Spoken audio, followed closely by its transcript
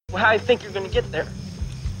Well, how do you think you're going to get there?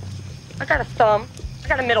 I got a thumb. I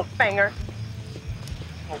got a middle finger.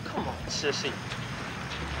 Oh, come on, sissy.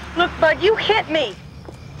 Look, Bud, you hit me.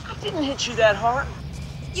 I didn't hit you that hard.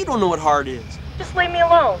 You don't know what hard is. Just leave me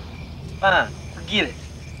alone. Fine, forget it.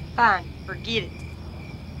 Fine, forget it.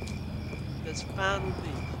 That's fine with me.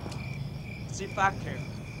 See if I care.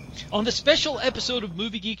 On the special episode of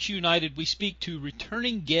Movie Geeks United, we speak to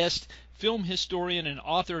returning guest, film historian and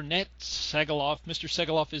author Nat Segaloff. Mr.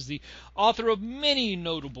 Segaloff is the author of many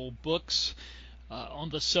notable books on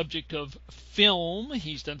the subject of film.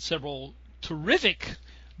 He's done several terrific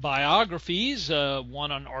biographies,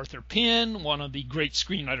 one on Arthur Penn, one on the great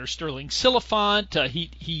screenwriter Sterling Silliphant.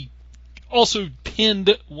 He also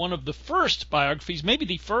penned one of the first biographies, maybe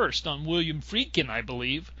the first, on William Friedkin, I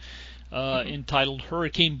believe, entitled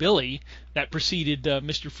Hurricane Billy, that preceded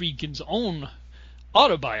Mr. Friedkin's own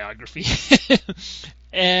autobiography.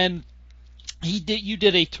 And you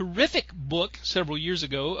did a terrific book several years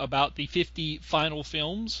ago about the 50 final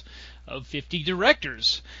films of 50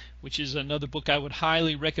 directors, which is another book I would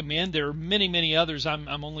highly recommend. There are many, many others.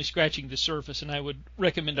 I'm only scratching the surface, and I would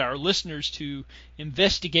recommend our listeners to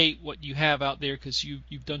investigate what you have out there, because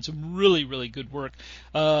you've done some really, really good work.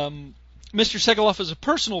 Mr. Segaloff is a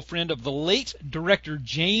personal friend of the late director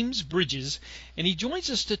James Bridges, and he joins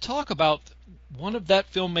us to talk about one of that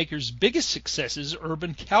filmmaker's biggest successes,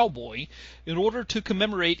 Urban Cowboy, in order to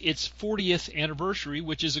commemorate its 40th anniversary,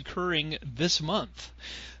 which is occurring this month.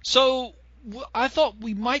 So I thought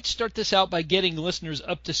we might start this out by getting listeners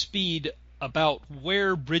up to speed about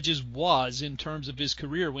where Bridges was in terms of his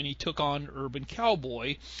career when he took on Urban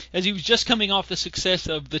Cowboy, as he was just coming off the success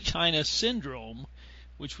of The China Syndrome,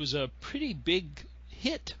 which was a pretty big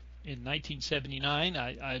hit in 1979,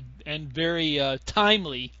 and very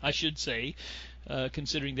timely, I should say,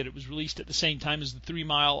 considering that it was released at the same time as the 3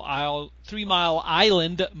 Mile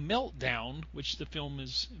Island Meltdown, which the film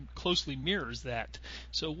closely mirrors that.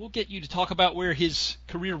 So we'll get you to talk about where his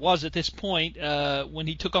career was at this point when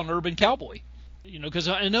he took on Urban Cowboy. Because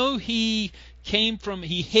I know he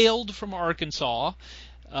hailed from Arkansas.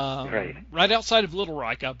 Right outside of Little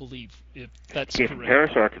Rock, I believe, if that's correct. He came from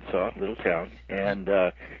Paris, Arkansas, little town, and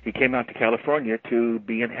he came out to California to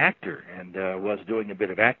be an actor, and was doing a bit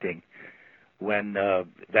of acting when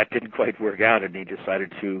that didn't quite work out, and he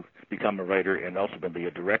decided to become a writer and ultimately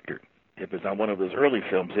a director. It was on one of those early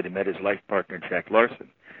films that he met his life partner, Jack Larson,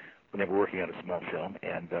 when they were working on a small film,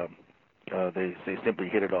 and they simply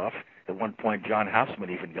hit it off. At one point, John Houseman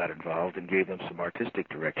even got involved and gave them some artistic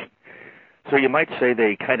direction. So you might say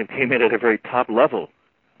they kind of came in at a very top level,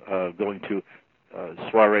 going to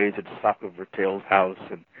soirees at Sacco Vertel's house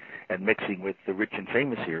and mixing with the rich and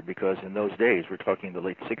famous here, because in those days, we're talking the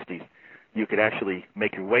late 60s, you could actually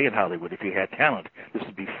make your way in Hollywood if you had talent. This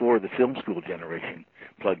is before the film school generation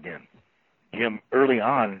plugged in. Jim, early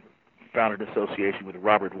on, found an association with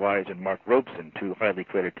Robert Wise and Mark Robeson, two highly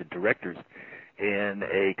credited directors, in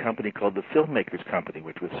a company called the Filmmakers Company,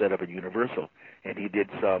 which was set up at Universal. And he did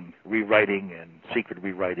some rewriting and secret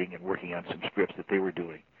rewriting and working on some scripts that they were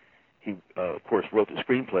doing. He, of course, wrote the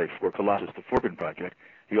screenplay for Colossus the Forbin Project.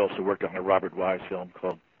 He also worked on a Robert Wise film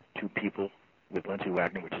called Two People with Lindsay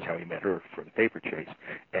Wagner, which is how he met her for The Paper Chase,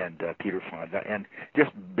 and Peter Fonda, and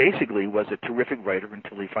just basically was a terrific writer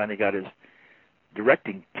until he finally got his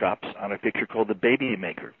directing chops on a picture called The Baby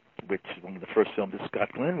Maker, which is one of the first films that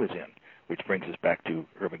Scott Glenn was in, which brings us back to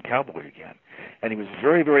Urban Cowboy again. And he was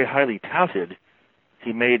very, very highly touted.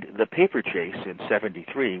 He made The Paper Chase in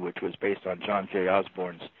 '73, which was based on John J.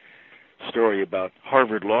 Osborne's story about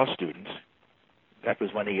Harvard law students. That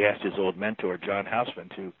was when he asked his old mentor, John Houseman,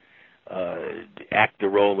 to act the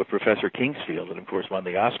role of Professor Kingsfield, and of course won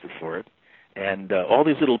the Oscar for it. And all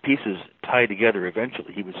these little pieces tie together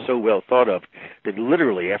eventually. He was so well thought of that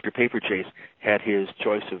literally, after Paper Chase, had his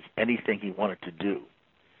choice of anything he wanted to do.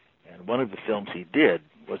 And one of the films he did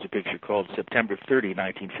was a picture called September 30,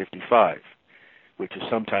 1955, which is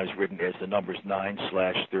sometimes written as the numbers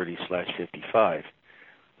 9/30/55,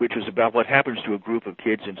 which was about what happens to a group of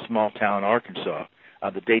kids in small-town Arkansas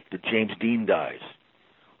on the date that James Dean dies.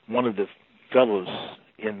 One of the fellows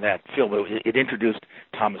in that film, it introduced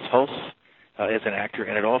Thomas Hulse as an actor,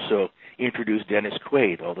 and it also introduced Dennis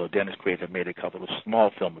Quaid, although Dennis Quaid had made a couple of small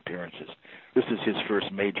film appearances. This is his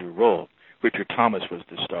first major role. Richard Thomas was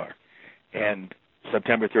the star. And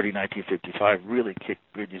September 30, 1955 really kicked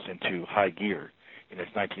Bridges into high gear in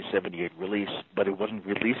its 1978 release, but it wasn't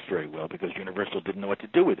released very well because Universal didn't know what to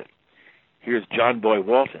do with it. Here's John Boy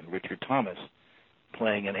Walton, Richard Thomas,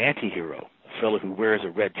 playing an anti-hero, a fellow who wears a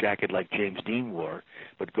red jacket like James Dean wore,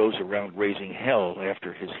 but goes around raising hell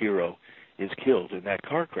after his hero is killed in that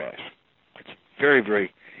car crash. It's very,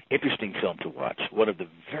 very interesting film to watch. One of the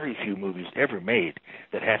very few movies ever made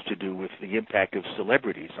that has to do with the impact of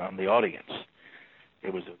celebrities on the audience.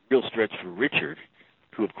 It was a real stretch for Richard,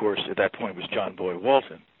 who, of course, at that point was John Boy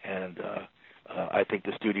Walton, and I think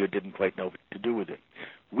the studio didn't quite know what to do with it.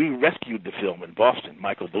 We rescued the film in Boston.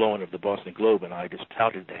 Michael Blowen of the Boston Globe and I just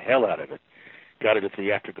touted the hell out of it, got it a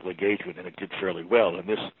theatrical engagement, and it did fairly well. And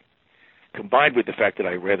this, combined with the fact that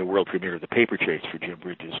I ran the world premiere of The Paper Chase for Jim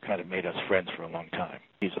Bridges, kind of made us friends for a long time.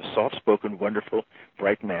 He's a soft-spoken, wonderful,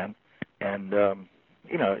 bright man, and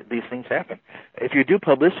these things happen. If you do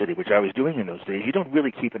publicity, which I was doing in those days, you don't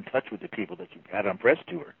really keep in touch with the people that you've had on press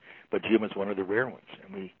tour, but Jim is one of the rare ones,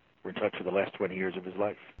 and we were in touch for the last 20 years of his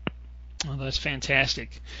life. Oh, that's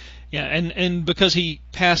fantastic. Yeah, and because he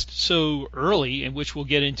passed so early, and which we'll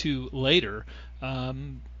get into later,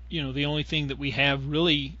 the only thing that we have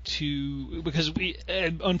really because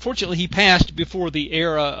unfortunately he passed before the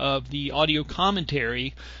era of the audio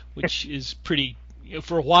commentary, which is pretty,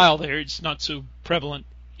 for a while there, it's not so prevalent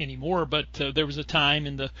anymore, but there was a time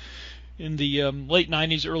in the late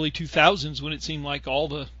 90s, early 2000s when it seemed like all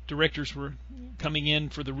the directors were coming in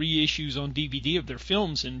for the reissues on DVD of their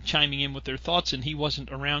films and chiming in with their thoughts, and he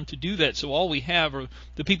wasn't around to do that. So all we have are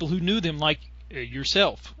the people who knew them, like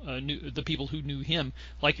yourself, the people who knew him,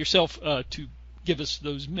 like yourself, to give us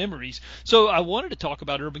those memories. So I wanted to talk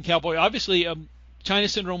about Urban Cowboy. Obviously, China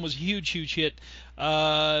Syndrome was a huge, huge hit.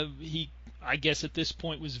 He, I guess at this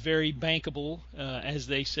point, was very bankable, as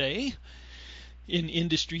they say in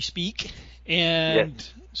industry speak. And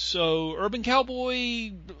yes. So Urban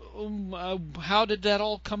Cowboy, how did that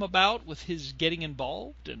all come about with his getting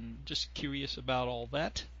involved? And just curious about all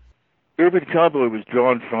that. Urban Cowboy was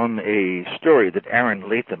drawn from a story that Aaron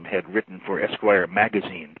Latham had written for Esquire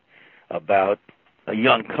magazine about a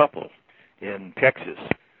young couple in Texas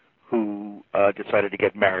who decided to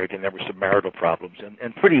get married, and there were some marital problems.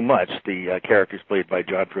 And pretty much the characters played by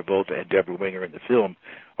John Travolta and Deborah Winger in the film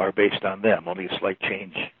are based on them, only a slight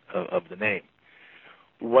change of the name.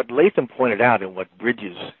 What Latham pointed out, and what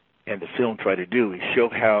Bridges and the film try to do, is show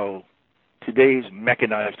how today's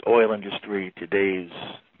mechanized oil industry, today's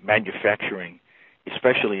manufacturing,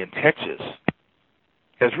 especially in Texas,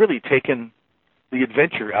 has really taken the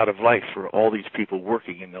adventure out of life for all these people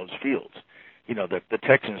working in those fields. You know, the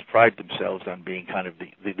Texans pride themselves on being kind of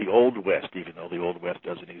the Old West, even though the Old West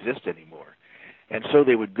doesn't exist anymore. And so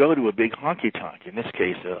they would go to a big honky-tonk, in this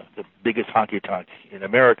case the biggest honky-tonk in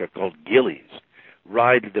America, called Gilley's,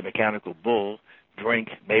 ride the mechanical bull, drink,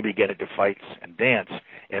 maybe get into fights, and dance.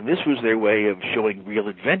 And this was their way of showing real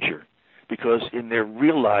adventure, because in their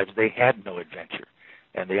real lives they had no adventure.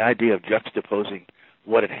 And the idea of juxtaposing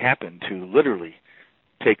what had happened to literally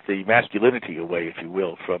take the masculinity away, if you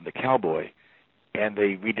will, from the cowboy, and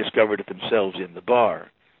they rediscovered it themselves in the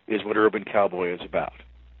bar, is what Urban Cowboy is about.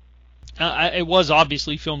 It was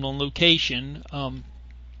obviously filmed on location.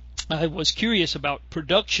 I was curious about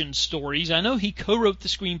production stories. I know he co-wrote the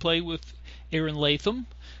screenplay with Aaron Latham,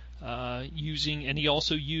 and he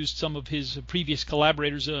also used some of his previous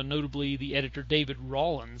collaborators, notably the editor David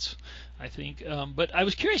Rawlins, I think. But I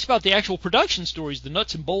was curious about the actual production stories, the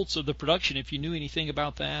nuts and bolts of the production, if you knew anything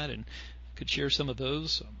about that and could share some of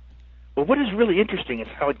those. Well, what is really interesting is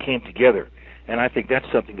how it came together, and I think that's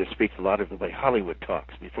something that speaks a lot of the way Hollywood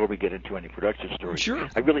talks before we get into any production stories. Sure.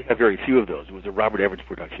 I really have very few of those. It was a Robert Evans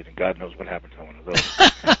production, and God knows what happened to one of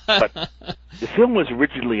those. But the film was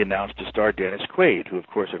originally announced to star Dennis Quaid, who, of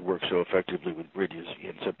course, had worked so effectively with Bridges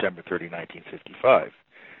in September 30, 1955.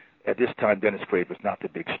 At this time, Dennis Quaid was not the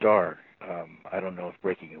big star. I don't know if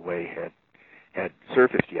Breaking Away had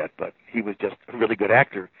surfaced yet, but he was just a really good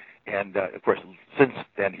actor. And, of course, since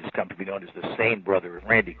then he's come to be known as the sane brother of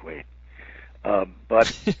Randy Quaid. But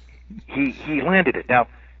he landed it. Now,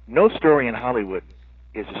 no story in Hollywood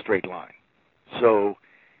is a straight line. So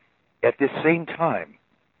at this same time,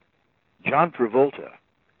 John Travolta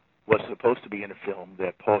was supposed to be in a film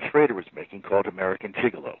that Paul Schrader was making called American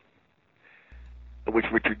Gigolo, which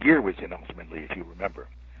Richard Gere was in ultimately, if you remember.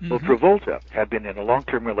 Mm-hmm. Well, Travolta had been in a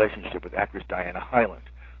long-term relationship with actress Diana Hyland,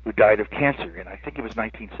 who died of cancer in, I think it was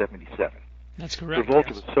 1977. That's correct. Travolta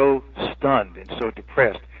was so stunned and so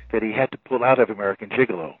depressed that he had to pull out of American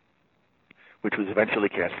Gigolo, which was eventually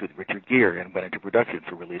cast with Richard Gere and went into production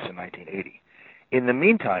for release in 1980. In the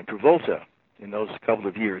meantime, Travolta, in those couple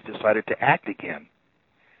of years, decided to act again,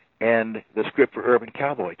 and the script for Urban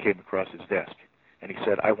Cowboy came across his desk, and he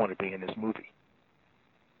said, I want to be in this movie.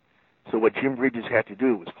 So what Jim Bridges had to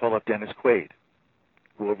do was call up Dennis Quaid,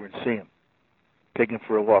 go over and see him, take him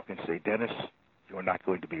for a walk and say, Dennis, you're not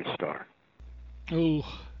going to be a star. Oh,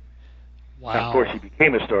 Wow. Now, of course, he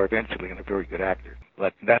became a star eventually and a very good actor.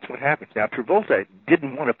 But that's what happens. Now, Travolta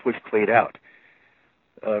didn't want to push Quaid out.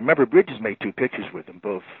 Remember, Bridges made 2 pictures with him,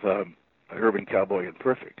 both Urban Cowboy and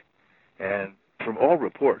Perfect. And from all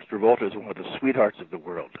reports, Travolta is one of the sweethearts of the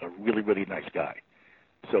world, a really, really nice guy.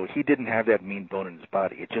 So he didn't have that mean bone in his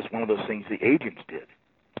body. It's just one of those things the agents did.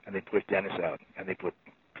 And they pushed Dennis out, and they put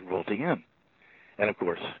Travolta in. And, of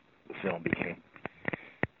course, the film became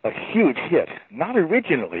a huge hit, not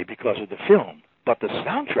originally because of the film, but the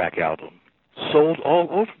soundtrack album sold all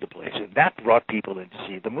over the place, and that brought people in to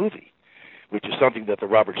see the movie, which is something that the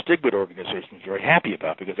Robert Stigwood organization is very happy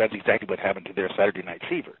about, because that's exactly what happened to their Saturday Night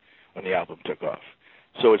Fever when the album took off.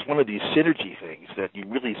 So it's one of these synergy things that you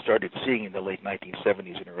really started seeing in the late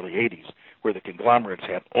 1970s and early 80s, where the conglomerates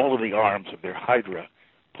had all of the arms of their hydra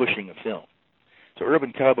pushing a film. So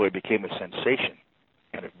Urban Cowboy became a sensation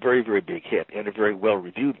and a very, very big hit, and a very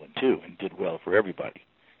well-reviewed one, too, and did well for everybody.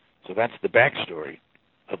 So that's the backstory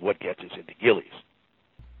of what gets us into Gillies.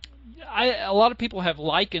 A lot of people have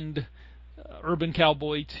likened Urban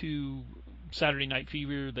Cowboy to Saturday Night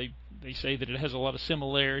Fever. They say that it has a lot of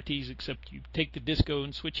similarities, except you take the disco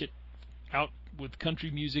and switch it out with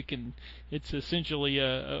country music, and it's essentially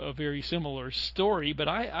a very similar story. But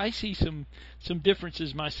I see some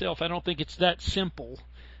differences myself. I don't think it's that simple.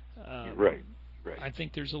 Right. I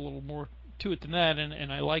think there's a little more to it than that,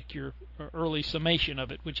 and I like your early summation of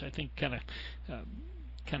it, which I think kind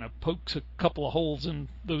of pokes a couple of holes in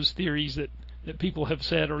those theories that people have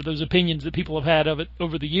said, or those opinions that people have had of it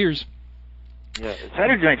over the years. Yeah,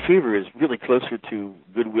 Saturday Night Fever is really closer to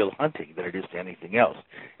Good Will Hunting than it is to anything else.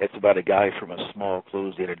 It's about a guy from a small,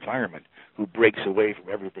 closed-in environment who breaks away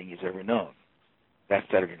from everything he's ever known. That's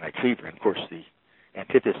Saturday Night Fever, and of course the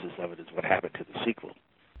antithesis of it is what happened to the sequel,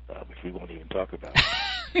 which we won't even talk about.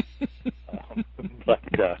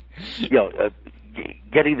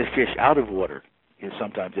 Getting the fish out of water is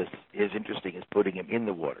sometimes as interesting as putting him in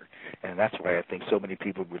the water, and that's why I think so many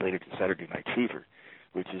people relate it to Saturday Night Fever,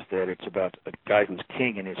 which is that it's about a guy who's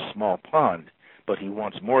king in his small pond, but he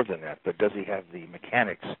wants more than that. But does he have the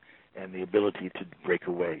mechanics and the ability to break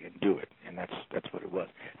away and do it? And that's what it was.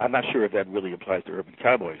 I'm not sure if that really applies to Urban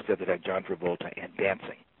Cowboy, except it had John Travolta and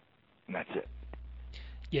dancing, and that's it.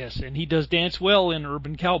 Yes, and he does dance well in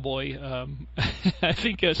Urban Cowboy. I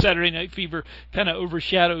think Saturday Night Fever kind of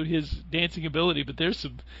overshadowed his dancing ability, but there's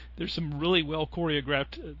some really well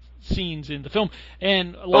choreographed scenes in the film.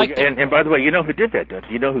 And and by the way, you know who did that, don't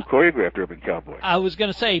you? You know who choreographed Urban Cowboy? I was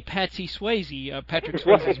going to say Patsy Swayze, Patrick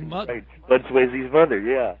Swayze's mother. Right. Bud Swayze's mother,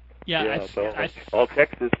 yeah. Yeah, all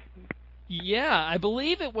Texas. Yeah, I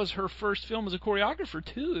believe it was her first film as a choreographer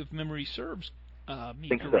too, if memory serves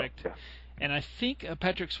me correct. So, yeah. And I think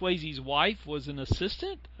Patrick Swayze's wife was an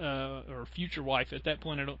assistant, or future wife at that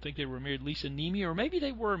point. I don't think they were married, Lisa Nemi, or maybe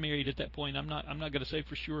they were married at that point. I'm not going to say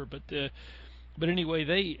for sure, but anyway,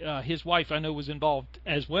 his wife I know was involved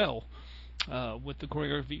as well with the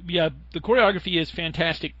choreography. Yeah, the choreography is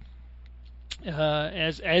fantastic,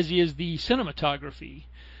 as is the cinematography.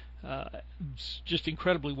 It's just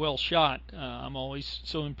incredibly well shot. I'm always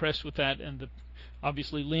so impressed with that, and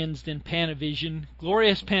obviously lensed in Panavision,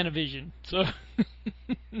 glorious Panavision. So,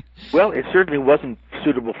 well, it certainly wasn't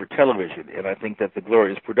suitable for television, and I think that the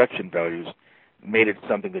glorious production values made it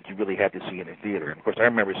something that you really had to see in a theater. And of course, I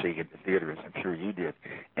remember seeing it in the theater, as I'm sure you did,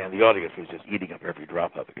 and the audience was just eating up every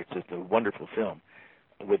drop of it. It's just a wonderful film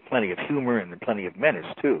with plenty of humor and plenty of menace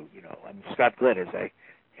too. You know, I mean, Scott Glenn is a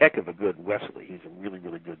heck of a good Wesley. He's a really,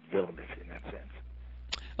 really good villain in that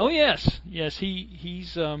sense. Oh yes,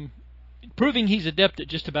 he's proving he's adept at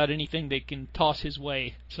just about anything they can toss his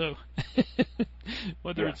way. So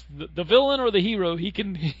whether it's the villain or the hero, he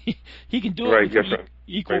can do it with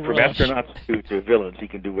equal rush. From astronauts to villains, he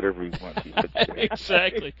can do whatever he wants.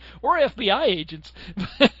 Exactly, or FBI agents.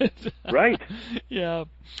 Right. Yeah.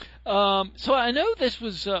 So I know this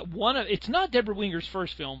was it's not Deborah Winger's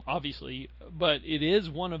first film, obviously, but it is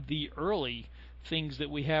one of the early things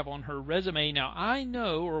that we have on her resume. Now I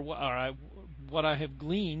know, or what I have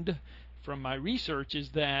gleaned from my research is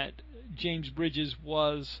that James Bridges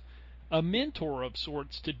was a mentor of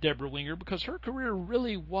sorts to Deborah Winger, because her career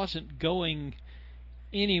really wasn't going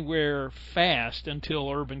anywhere fast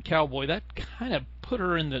until Urban Cowboy. That kind of put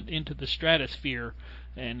her into the stratosphere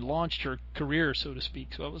and launched her career, so to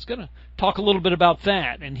speak. So I was going to talk a little bit about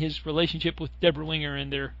that and his relationship with Deborah Winger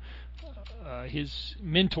and his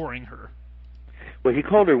mentoring her. Well, he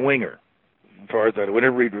called her Winger. As far as that,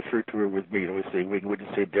 whenever he'd refer to her with me, he'd always say Winger,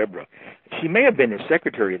 wouldn't say Deborah. She may have been his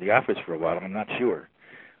secretary in the office for a while, I'm not sure.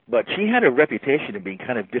 But she had a reputation of being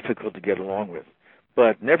kind of difficult to get along with,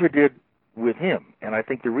 but never did with him. And I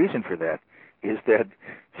think the reason for that is that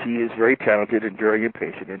she is very talented and very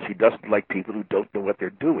impatient, and she doesn't like people who don't know what they're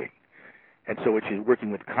doing. And so when she's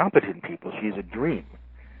working with competent people, she's a dream.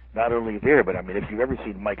 Not only there, but I mean, if you've ever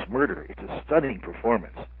seen Mike's Murder, it's a stunning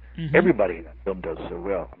performance. Mm-hmm. Everybody in that film does so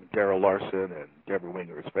well. I mean, Daryl Larson and Deborah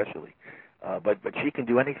Winger especially. But she can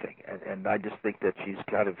do anything, and I just think that she's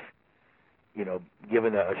kind of,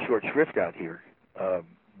 given a short shrift out here.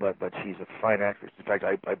 But she's a fine actress. In fact,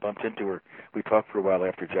 I bumped into her. We talked for a while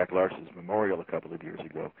after Jack Larson's memorial a couple of years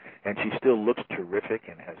ago, and she still looks terrific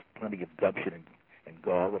and has plenty of gumption and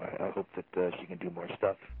gall, and I hope that she can do more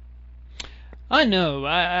stuff. I know.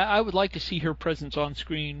 I would like to see her presence on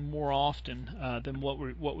screen more often than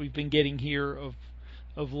what we've been getting here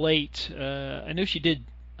of late. I know she did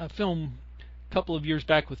a film a couple of years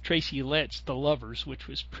back with Tracy Letts, The Lovers, which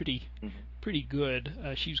was pretty good.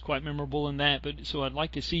 She was quite memorable in that. But so I'd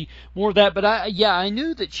like to see more of that. But I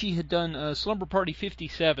knew that she had done Slumber Party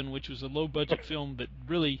 57, which was a low budget film that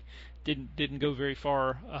really didn't go very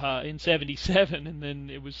far in '77, and then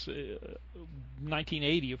it was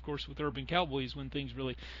 1980, of course, with Urban Cowboys when things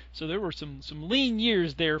really. So there were some lean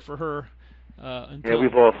years there for her. Yeah,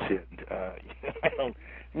 we've all sinned.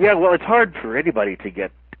 Yeah, well, it's hard for anybody to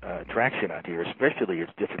get traction out here. Especially,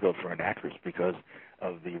 it's difficult for an actress because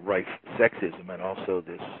of the rife sexism and also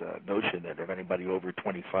this notion that if anybody over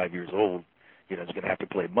 25 years old, is going to have to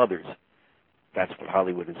play mothers. That's what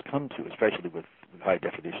Hollywood has come to, especially with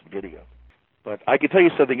high-definition video. But I can tell you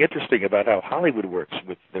something interesting about how Hollywood works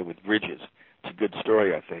with bridges. It's a good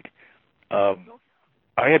story, I think. I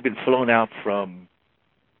had been flown out from,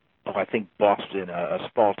 I think, Boston, a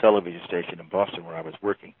small television station in Boston where I was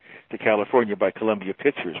working, to California by Columbia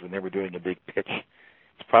Pictures when they were doing a big pitch.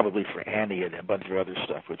 It's probably for Annie and a bunch of other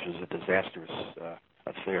stuff, which was a disastrous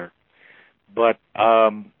affair. But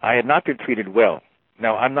I had not been treated well.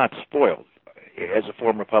 Now, I'm not spoiled. As a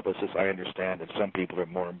former publicist, I understand that some people are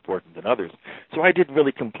more important than others. So I didn't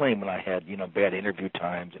really complain when I had, bad interview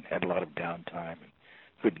times and had a lot of downtime and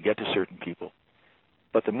couldn't get to certain people.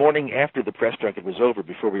 But the morning after the press junket was over,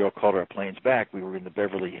 before we all called our planes back, we were in the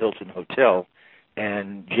Beverly Hilton Hotel,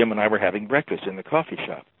 and Jim and I were having breakfast in the coffee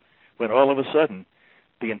shop, when all of a sudden,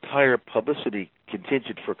 the entire publicity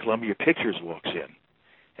contingent for Columbia Pictures walks in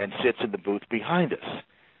and sits in the booth behind us.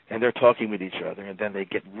 And they're talking with each other, and then they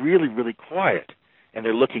get really, really quiet, and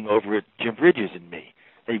they're looking over at Jim Bridges and me.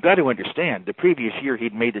 Now, you've got to understand, the previous year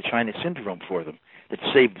he'd made the China Syndrome for them that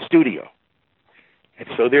saved the studio. And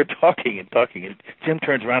so they're talking, and Jim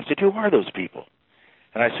turns around and said, "Who are those people?"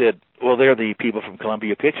 And I said, "Well, they're the people from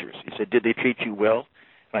Columbia Pictures." He said, "Did they treat you well?"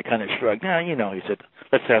 And I kind of shrugged. "No, he said,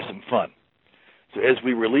 "Let's have some fun." So as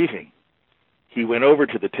we were leaving, he went over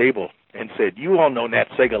to the table and said, "You all know Nat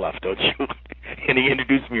Segaloff, don't you?" And he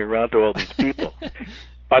introduced me around to all these people.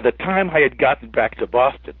 By the time I had gotten back to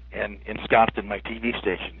Boston and ensconced in my TV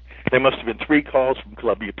station, there must have been 3 calls from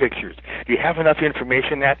Columbia Pictures. "Do you have enough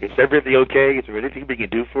information, Nat? Is everything okay? Is there anything we can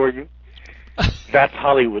do for you?" That's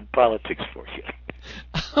Hollywood politics for you.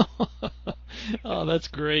 Oh, that's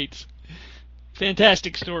great.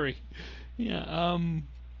 Fantastic story. Yeah.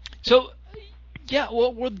 So... Yeah,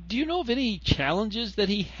 well, do you know of any challenges that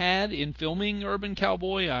he had in filming Urban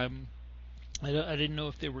Cowboy? I didn't know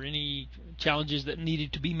if there were any challenges that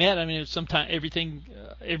needed to be met. I mean, sometimes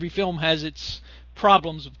every film has its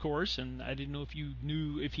problems, of course, and I didn't know if you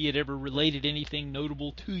knew if he had ever related anything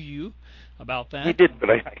notable to you about that. He did, but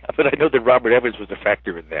I know that Robert Evans was a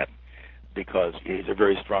factor in that because was a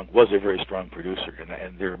very strong producer,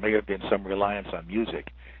 and there may have been some reliance on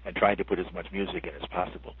music and trying to put as much music in as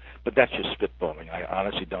possible. But that's just spitballing. I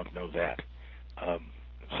honestly don't know that.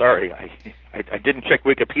 Sorry, I didn't check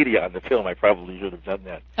Wikipedia on the film. I probably should have done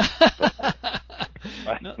that.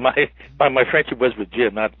 But my friendship was with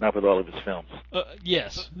Jim, not with all of his films.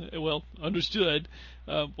 Yes, well, understood.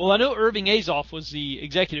 Well, I know Irving Azoff was the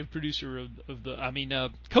executive producer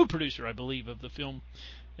co-producer, I believe, of the film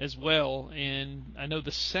as well, and I know the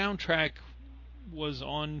soundtrack was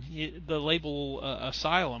on the label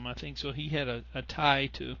Asylum, I think, so he had a tie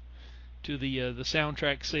to the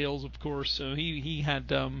soundtrack sales, of course. So he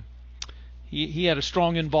had a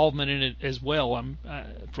strong involvement in it as well,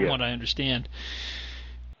 from what I understand.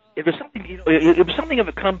 It was something, it was something of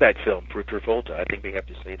a comeback film for Travolta. I think we have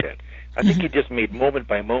to say that. I think he just made Moment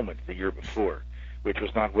by Moment the year before, which was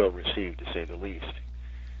not well received, to say the least.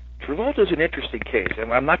 Travolta's an interesting case,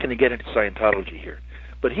 and I'm not going to get into Scientology here,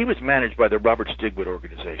 but he was managed by the Robert Stigwood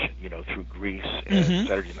organization, through Grease and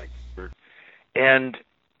Saturday Night Fever. And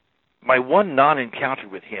my one non-encounter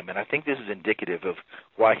with him, and I think this is indicative of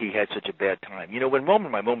why he had such a bad time. When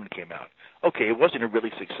Moment by Moment came out, okay, it wasn't a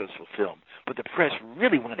really successful film, but the press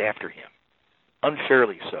really went after him,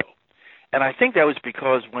 unfairly so. And I think that was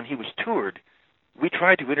because when he was toured, we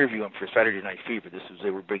tried to interview him for Saturday Night Fever. This was, they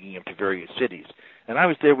were bringing him to various cities. And I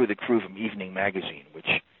was there with a crew from Evening Magazine, which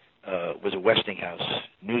was a Westinghouse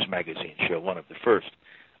news magazine show, one of the first.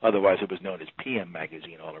 Otherwise, it was known as PM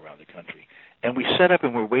Magazine all around the country. And we set up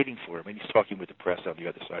and we're waiting for him, and he's talking with the press on the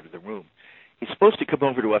other side of the room. He's supposed to come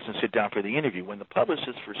over to us and sit down for the interview when the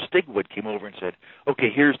publicist for Stigwood came over and said, okay,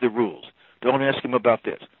 here's the rules. Don't ask him about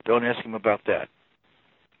this. Don't ask him about that.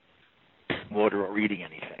 Water or eating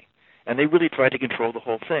anything. And they really tried to control the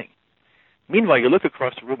whole thing. Meanwhile, you look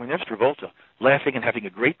across the room and there's Travolta laughing and having a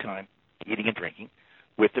great time, eating and drinking,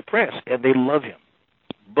 with the press, and they love him.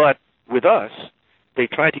 But with us, they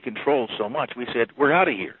tried to control so much, we said, we're out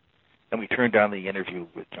of here. And we turned down the interview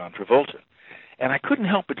with John Travolta. And I couldn't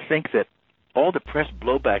help but think that all the press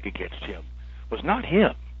blowback against him was not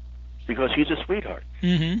him, because he's a sweetheart,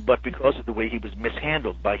 but because of the way he was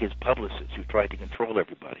mishandled by his publicists who tried to control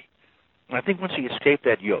everybody. And I think once he escaped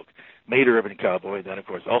that yoke, made Urban Cowboy, then, of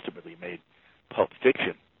course, ultimately made Pulp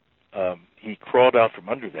Fiction, he crawled out from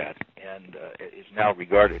under that and is now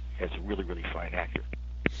regarded as a really, really fine actor.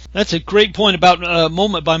 That's a great point about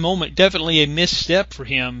Moment by Moment. Definitely a misstep for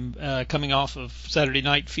him coming off of Saturday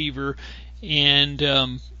Night Fever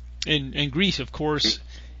and Grease, of course.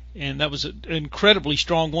 And that was an incredibly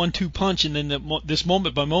strong 1-2 punch. And then this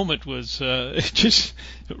Moment by Moment was just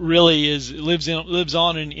really lives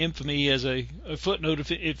on in infamy as a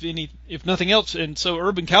footnote, if nothing else. And so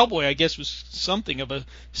Urban Cowboy, I guess, was something of a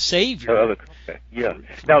savior. Yeah.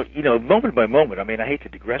 Now, Moment by Moment, I mean, I hate to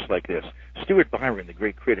digress like this. Stuart Byron, the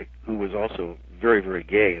great critic, who was also very, very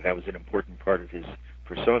gay, and that was an important part of his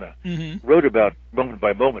persona, wrote about Moment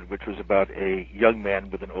by Moment, which was about a young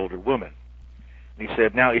man with an older woman. And he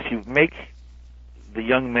said, now, if you make the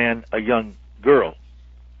young man a young girl,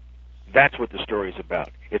 that's what the story is about.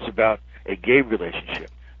 It's about a gay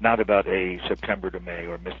relationship, not about a September to May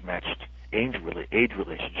or mismatched age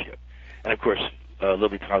relationship. And, of course,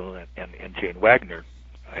 Lily Tomlin and Jane Wagner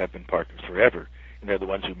have been partners forever, and they're the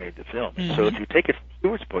ones who made the film. So if you take it from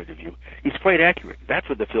Stewart's point of view, he's quite accurate. That's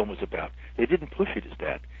what the film was about. They didn't push it as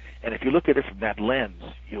that. And if you look at it from that lens,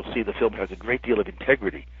 you'll see the film has a great deal of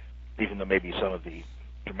integrity, even though maybe some of the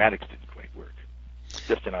dramatics didn't quite work.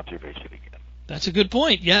 Just an observation again. That's a good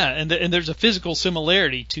point, yeah. And there's a physical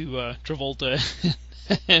similarity to Travolta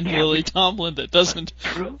and Lily Tomlin that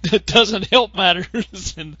doesn't help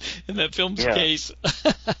matters in that film's case.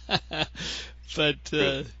 But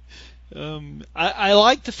I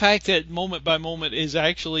like the fact that Moment by Moment is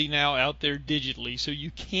actually now out there digitally, so you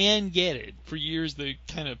can get it. For years,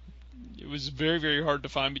 it was very, very hard to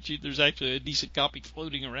find, but there's actually a decent copy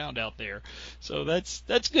floating around out there. So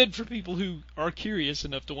that's good for people who are curious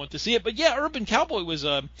enough to want to see it. But yeah, Urban Cowboy was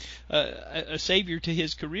a savior to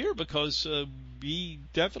his career because he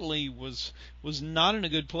definitely was not in a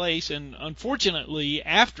good place, and unfortunately,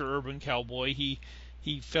 after Urban Cowboy,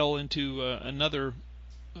 he fell into another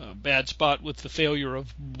bad spot with the failure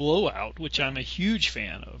of Blowout, which I'm a huge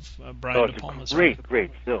fan of. Brian De Palma's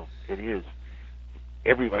great film. It is.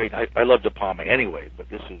 I love De Palma anyway, but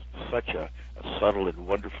this is such a subtle and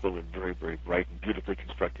wonderful and very, very bright and beautifully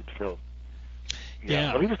constructed film.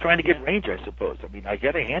 Yeah. Well, he was trying to get range, I suppose. I mean, I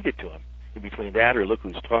got to hand it to him. In between that or Look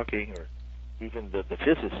Who's Talking or even the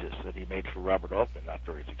physicist that he made for Robert Altman, not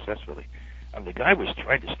very successfully. The guy was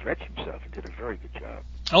trying to stretch himself and did a very good job.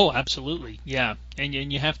 Oh, absolutely, yeah. And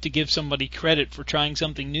you have to give somebody credit for trying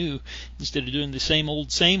something new instead of doing the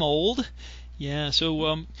same old. Yeah,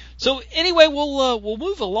 so anyway, we'll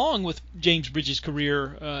move along with James Bridges'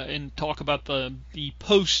 career and talk about the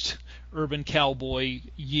post Urban Cowboy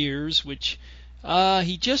years, which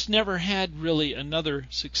he just never had really another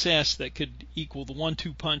success that could equal the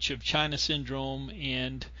 1-2 punch of China Syndrome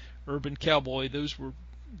and Urban Cowboy. Those were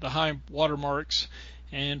the high watermarks,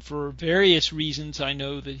 and for various reasons, I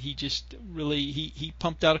know that he just really he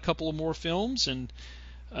pumped out a couple of more films and.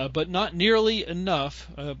 But not nearly enough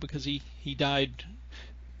because he died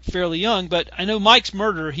fairly young. But I know Mike's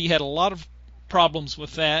Murder, he had a lot of problems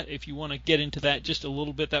with that. If you want to get into that just a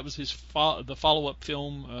little bit, that was his the follow-up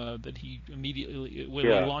film that he immediately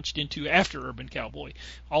launched into after Urban Cowboy,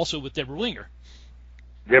 also with Deborah Winger.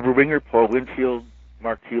 Deborah Winger, Paul Winfield,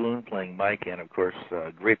 Mark Thielen playing Mike, and of course,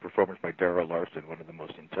 great performance by Darrell Larson, one of the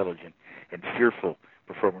most intelligent and fearful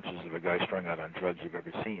performances of a guy strung out on drugs you've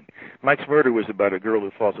ever seen. Mike's Murder was about a girl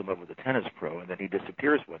who falls in love with a tennis pro, and then he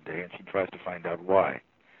disappears one day, and she tries to find out why.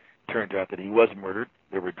 Turns out that he was murdered,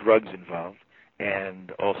 there were drugs involved,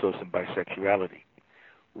 and also some bisexuality.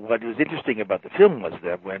 What was interesting about the film was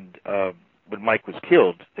that when Mike was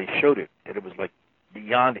killed, they showed it, and it was like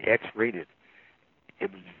beyond X-rated.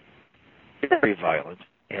 It was very violent,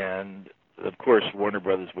 and course, Warner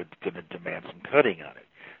Brothers was going to demand some cutting on it.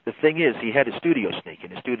 The thing is, he had a studio sneak,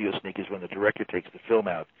 and a studio sneak is when the director takes the film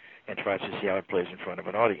out and tries to see how it plays in front of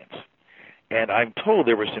an audience. And I'm told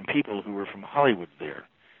there were some people who were from Hollywood there.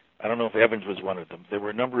 I don't know if Evans was one of them. There were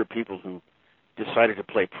a number of people who decided to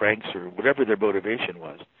play pranks or whatever their motivation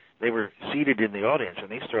was. They were seated in the audience, and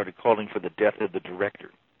they started calling for the death of the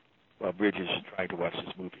director while Bridges was trying to watch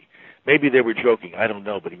this movie. Maybe they were joking, I don't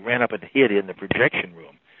know, but he ran up and hid in the projection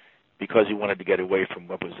room because he wanted to get away from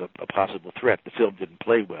what was a possible threat. The film didn't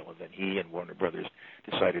play well, and then he and Warner Brothers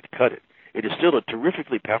decided to cut it. It is still a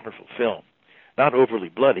terrifically powerful film, not overly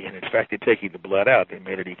bloody, and in fact, in taking the blood out, they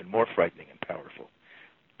made it even more frightening and powerful.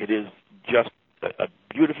 It is just a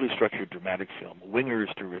beautifully structured, dramatic film. Winger is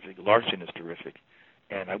terrific, Larson is terrific,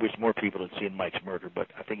 and I wish more people had seen Mike's Murder, but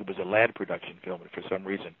I think it was a Ladd production film, and for some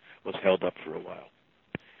reason was held up for a while.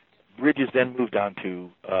 Bridges then moved on to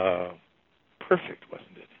Perfect,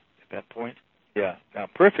 wasn't it, at that point? Yeah. Now,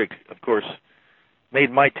 Perfect, of course, made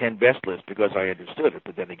my 10 best list because I understood it,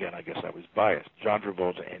 but then again, I guess I was biased. John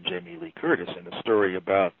Travolta and Jamie Lee Curtis, and a story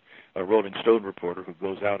about a Rolling Stone reporter who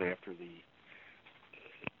goes out after the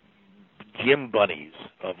gym bunnies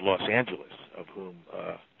of Los Angeles, of whom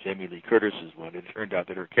Jamie Lee Curtis is one. It turned out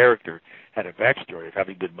that her character had a backstory of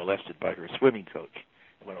having been molested by her swimming coach.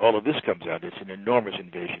 When all of this comes out, it's an enormous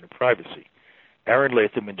invasion of privacy. Aaron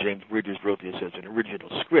Latham and James Bridges wrote this as an original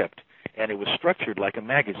script, and it was structured like a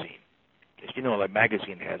magazine. As you know, a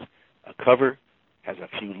magazine has a cover, has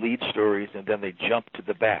a few lead stories, and then they jump to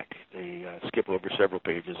the back. They skip over several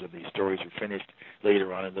pages, and these stories are finished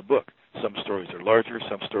later on in the book. Some stories are larger,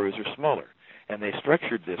 some stories are smaller. And they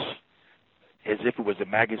structured this as if it was a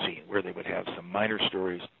magazine where they would have some minor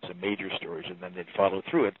stories, some major stories, and then they'd follow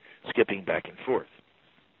through it, skipping back and forth.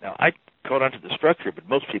 Now, I caught on to the structure, but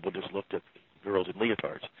most people just looked at girls in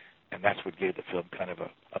leotards, and that's what gave the film kind of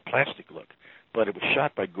a plastic look. But it was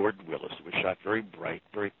shot by Gordon Willis. It was shot very bright,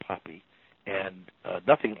 very poppy, and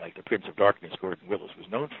nothing like the Prince of Darkness Gordon Willis was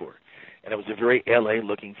known for. And it was a very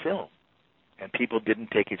L.A.-looking film, and people didn't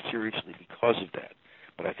take it seriously because of that.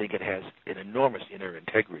 But I think it has an enormous inner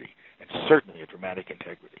integrity, and certainly a dramatic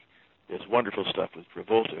integrity. There's wonderful stuff with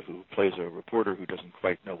Travolta, who plays a reporter who doesn't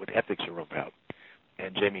quite know what ethics are about.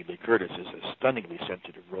 And Jamie Lee Curtis is a stunningly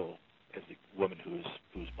sensitive role as the woman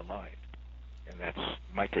who's maligned. And that's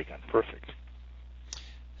my take on Perfect.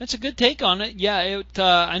 That's a good take on it. Yeah,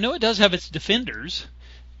 I know it does have its defenders.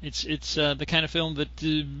 It's the kind of film that,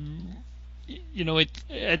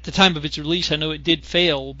 at the time of its release, I know it did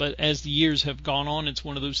fail, but as the years have gone on, it's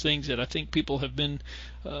one of those things that I think people have been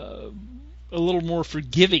a little more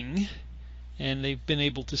forgiving, and they've been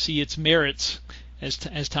able to see its merits as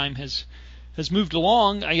time has moved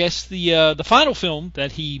along. I guess the final film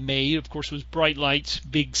that he made, of course, was Bright Lights,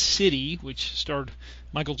 Big City, which starred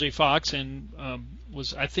Michael J. Fox, and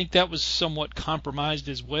I think that was somewhat compromised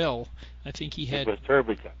as well. I think he had... It was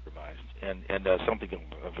terribly compromised, and something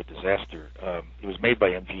of a disaster. It was made by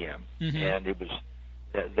MGM, and it was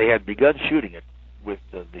they had begun shooting it with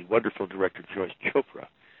the wonderful director Joyce Chopra.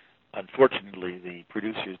 Unfortunately, the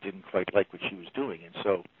producers didn't quite like what she was doing, and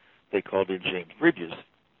so they called in James Bridges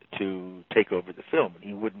to take over the film, and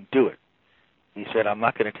he wouldn't do it. He said, I'm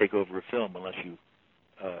not going to take over a film unless you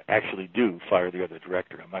actually do fire the other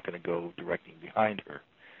director. I'm not going to go directing behind her.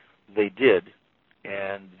 They did,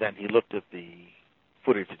 and then he looked at the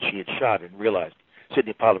footage that she had shot and realized,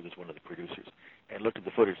 Sidney Pollack was one of the producers, and looked at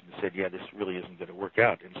the footage and said, yeah, this really isn't going to work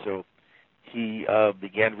out. And so he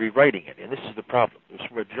began rewriting it, and this is the problem. It was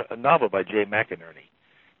from a novel by Jay McInerney,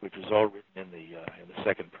 which was all written in the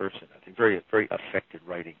second person. I think very, very affected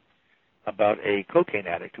writing about a cocaine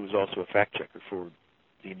addict who was also a fact checker for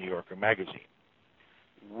the New Yorker magazine.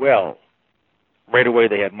 Well, right away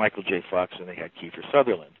they had Michael J. Fox and they had Kiefer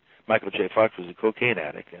Sutherland. Michael J. Fox was a cocaine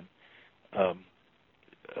addict, and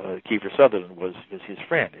Kiefer Sutherland was his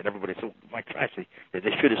friend. And everybody said, my gosh,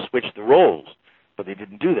 they should have switched the roles, but they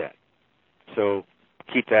didn't do that. So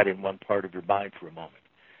keep that in one part of your mind for a moment.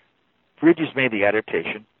 Bridges made the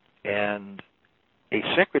adaptation, and a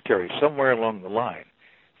secretary somewhere along the line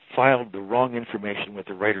filed the wrong information with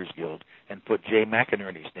the Writers Guild and put Jay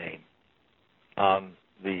McInerney's name on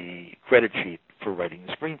the credit sheet for writing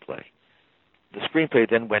the screenplay. The screenplay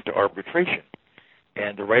then went to arbitration,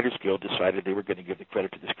 and the Writers Guild decided they were going to give the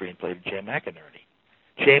credit to the screenplay to Jay McInerney.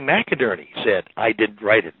 Jay McInerney said, I didn't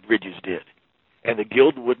write it, Bridges did. And the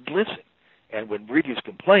Guild wouldn't listen. And when Bridges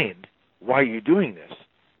complained, why are you doing this?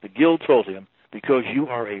 The Guild told him, because you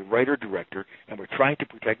are a writer-director, and we're trying to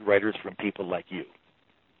protect writers from people like you.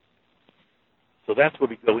 So that's what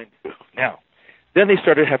we go into now. Then they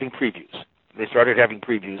started having previews. They started having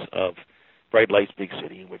previews of Bright Lights, Big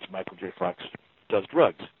City, in which Michael J. Fox does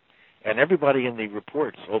drugs. And everybody in the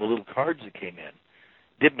reports, all the little cards that came in,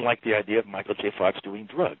 didn't like the idea of Michael J. Fox doing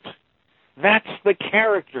drugs. That's the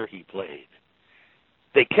character he played.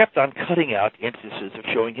 They kept on cutting out instances of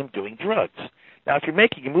showing him doing drugs. Now, if you're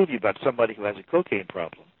making a movie about somebody who has a cocaine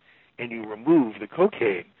problem, and you remove the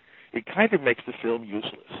cocaine, it kind of makes the film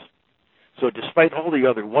useless. So despite all the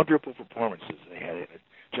other wonderful performances they had in it,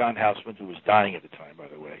 John Houseman, who was dying at the time, by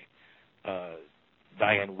the way,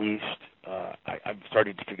 Diane Wiest, I'm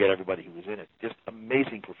starting to forget everybody who was in it. Just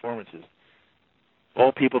amazing performances.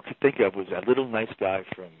 All people could think of was that little nice guy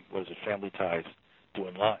from, Family Ties,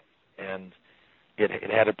 doing Line. And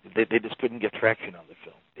they just couldn't get traction on the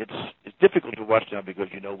film. It's difficult to watch now because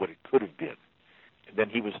you know what it could have been. And then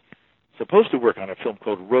he was supposed to work on a film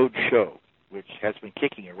called Road Show, which has been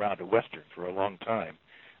kicking around a Western for a long time,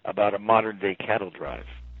 about a modern-day cattle drive.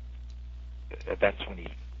 That's when he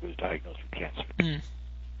was diagnosed with cancer. Mm.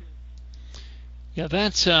 Yeah,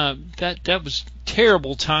 that was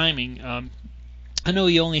terrible timing. I know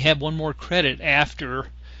he only had one more credit after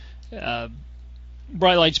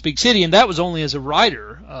Bright Lights, Big City, and that was only as a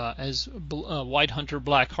writer, as White Hunter,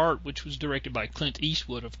 Black Heart, which was directed by Clint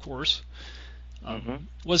Eastwood, of course.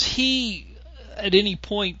 Was he at any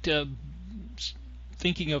point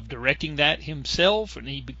thinking of directing that himself,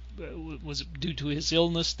 and was it due to his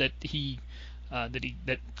illness that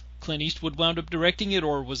that Clint Eastwood wound up directing it,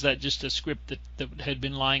 or was that just a script that had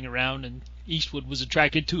been lying around and Eastwood was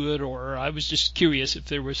attracted to it? Or I was just curious if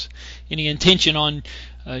there was any intention on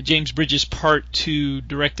James Bridges' part to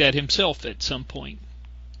direct that himself at some point.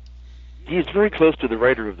 He's very close to the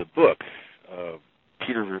writer of the book,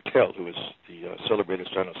 Peter Vertel, who is the celebrated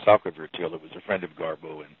son of Salka Vertel, who was a friend of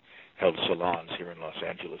Garbo and held salons here in Los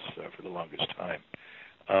Angeles for the longest time.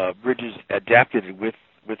 Bridges adapted it with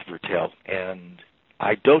Vertel, and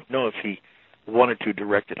I don't know if he wanted to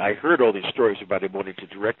direct it. I heard all these stories about him wanting to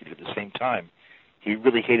direct it at the same time. He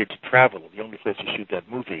really hated to travel. The only place to shoot that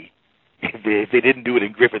movie, if they didn't do it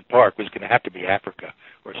in Griffith Park, was going to have to be Africa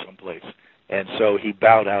or someplace. And so he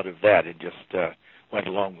bowed out of that and just went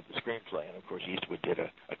along with the screenplay. And, of course, Eastwood did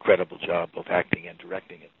a credible job both acting and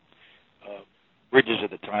directing it. Bridges at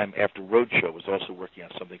the time, after Roadshow, was also working on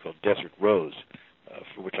something called Desert Rose,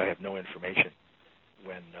 for which I have no information,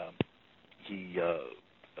 when he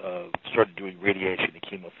started doing radiation and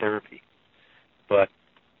chemotherapy, but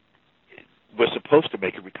was supposed to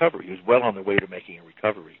make a recovery. He was well on the way to making a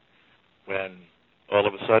recovery when all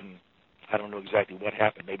of a sudden, I don't know exactly what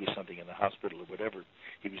happened, maybe something in the hospital or whatever.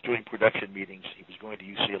 He was doing production meetings. He was going to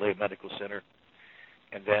UCLA Medical Center,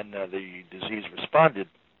 and then the disease responded,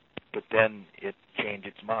 but then it changed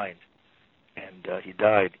its mind, and he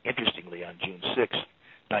died, interestingly, on June 6th,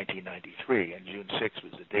 1993, and June 6th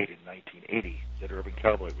was the date in 1980 that Urban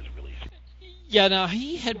Cowboy was released. Yeah, now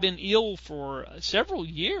he had been ill for several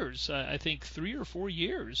years, I think 3 or 4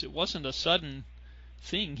 years. It wasn't a sudden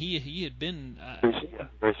thing. He had been...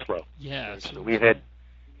 very slow. Yeah. So we had,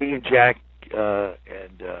 he and Jack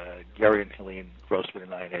and Gary and Helene Grossman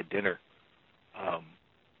and I had dinner,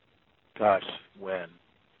 when,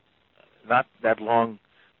 not that long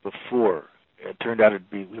before, it turned out to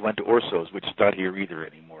be, we went to Orso's, which is not here either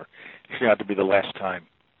anymore. It turned out to be the last time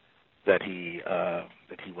that he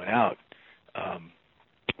went out.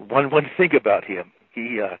 One thing about him,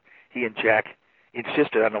 he and Jack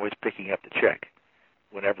insisted on always picking up the check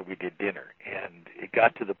whenever we did dinner, and it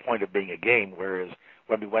got to the point of being a game. Whereas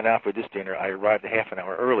when we went out for this dinner, I arrived a half an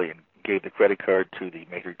hour early and gave the credit card to the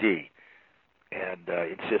maitre d', and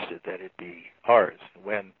insisted that it be ours.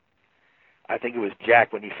 When I think it was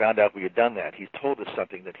Jack, when he found out we had done that, he told us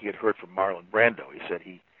something that he had heard from Marlon Brando. He said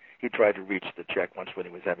he tried to reach the check once when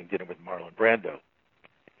he was having dinner with Marlon Brando.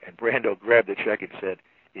 And Brando grabbed the check and said,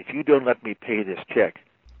 "If you don't let me pay this check,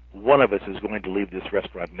 one of us is going to leave this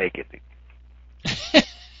restaurant naked."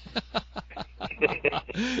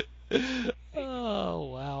 Oh,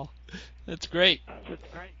 wow. That's great.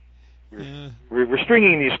 We're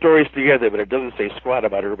stringing these stories together, but it doesn't say squat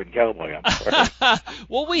about Urban Cowboy. I'm sorry.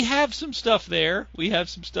 Well, we have some stuff there. We have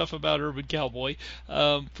some stuff about Urban Cowboy,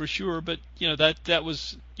 for sure. But that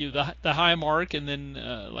was the high mark, and then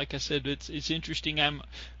like I said, it's interesting.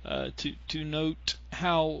 To note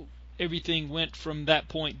how everything went from that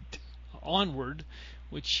point onward,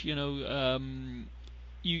 which you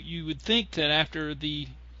would think that after the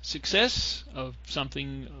success of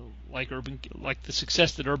something like the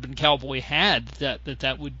success that Urban Cowboy had,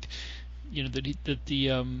 that would,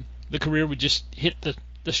 the career would just hit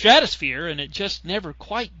the stratosphere, and it just never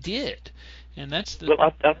quite did. And that's the...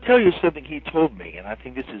 Well, I'll tell you something he told me, and I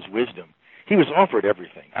think this is wisdom. He was offered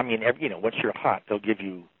everything. I mean, once you're hot, they'll give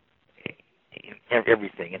you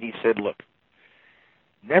everything. And he said, look,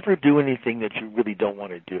 never do anything that you really don't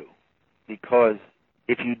want to do, because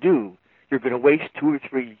if you do, you're going to waste 2 or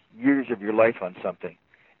 3 years of your life on something,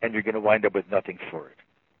 and you're going to wind up with nothing for it.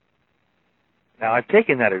 Now, I've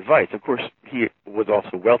taken that advice. Of course, he was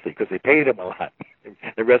also wealthy because they paid him a lot.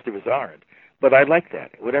 The rest of us aren't. But I like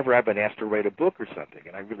that. Whenever I've been asked to write a book or something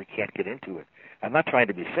and I really can't get into it, I'm not trying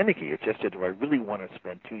to be finicky. It's just that do I really want to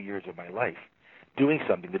spend 2 years of my life doing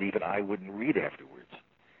something that even I wouldn't read afterwards?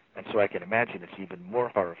 And so I can imagine it's even more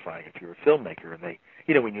horrifying if you're a filmmaker and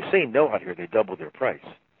they, when you say no out here, they double their price,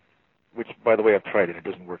 which, by the way, I've tried it. It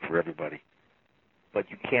doesn't work for everybody. But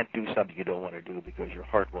you can't do something you don't want to do because your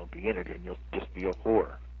heart won't be in it and you'll just be a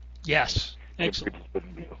whore. Yes. Excellent. It just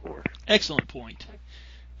wouldn't be a whore. Excellent point.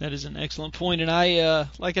 That is an excellent point. And I,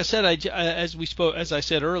 like I said, as I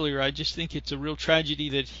said earlier, I just think it's a real tragedy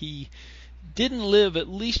that he didn't live at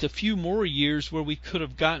least a few more years where we could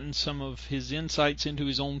have gotten some of his insights into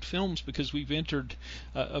his own films, because we've entered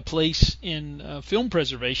a place in film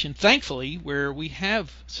preservation, thankfully, where we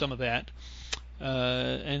have some of that.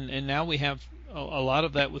 And now we have a lot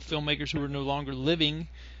of that with filmmakers who are no longer living.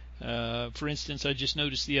 For instance, I just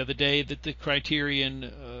noticed the other day that the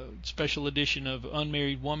Criterion special edition of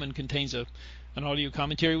Unmarried Woman contains an audio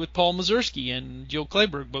commentary with Paul Mazursky and Jill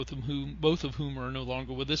Clayburgh, both of whom are no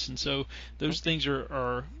longer with us, and so those things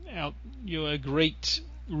are out, a great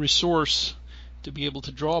resource to be able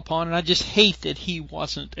to draw upon. And I just hate that he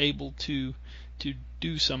wasn't able to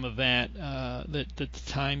do some of that. That the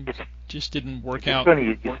time just didn't work out. It's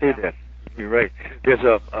funny you say that. You're right.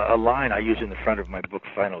 There's a line I use in the front of my book,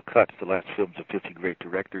 Final Cuts, The Last Films of 50 Great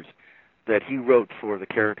Directors, that he wrote for the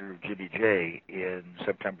character of Jimmy J in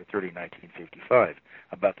September 30, 1955,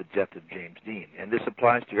 about the death of James Dean. And this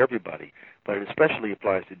applies to everybody, but it especially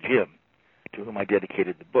applies to Jim, to whom I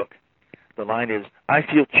dedicated the book. The line is, I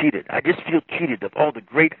feel cheated. I just feel cheated of all the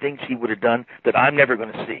great things he would have done that I'm never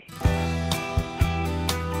going to see.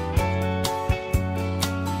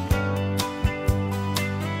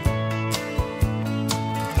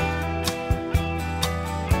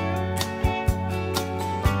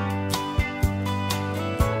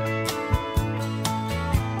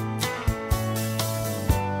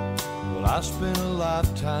 I spent a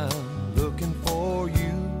lifetime looking for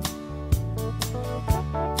you.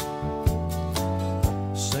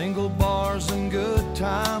 Single bars and good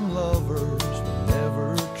time lovers were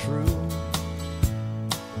never true.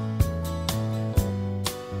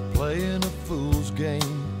 Playing a fool's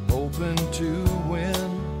game, hoping to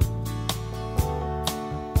win,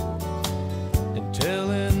 and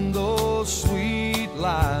telling those sweet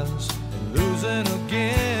lies and losing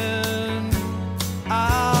again.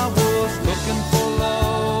 I was looking for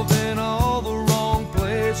love in all the wrong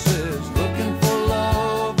places, looking for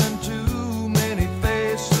love in too many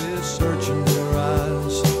faces, searching their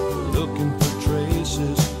eyes, looking for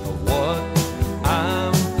traces of what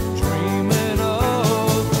I'm dreaming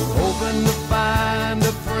of, hoping to find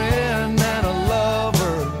a friend and a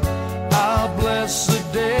lover. I'll bless the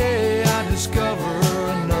day I discover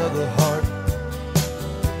another heart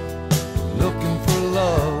looking for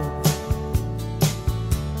love.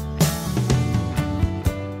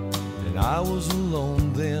 I was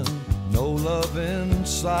alone then, no love in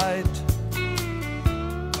sight,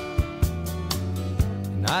 and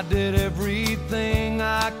I did everything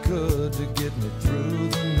I could to get me through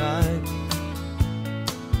the night.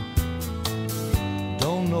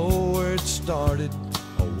 Don't know where it started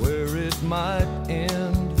or where it might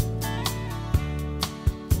end.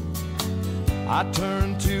 I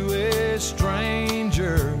turned to a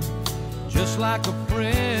stranger just like a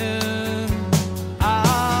friend.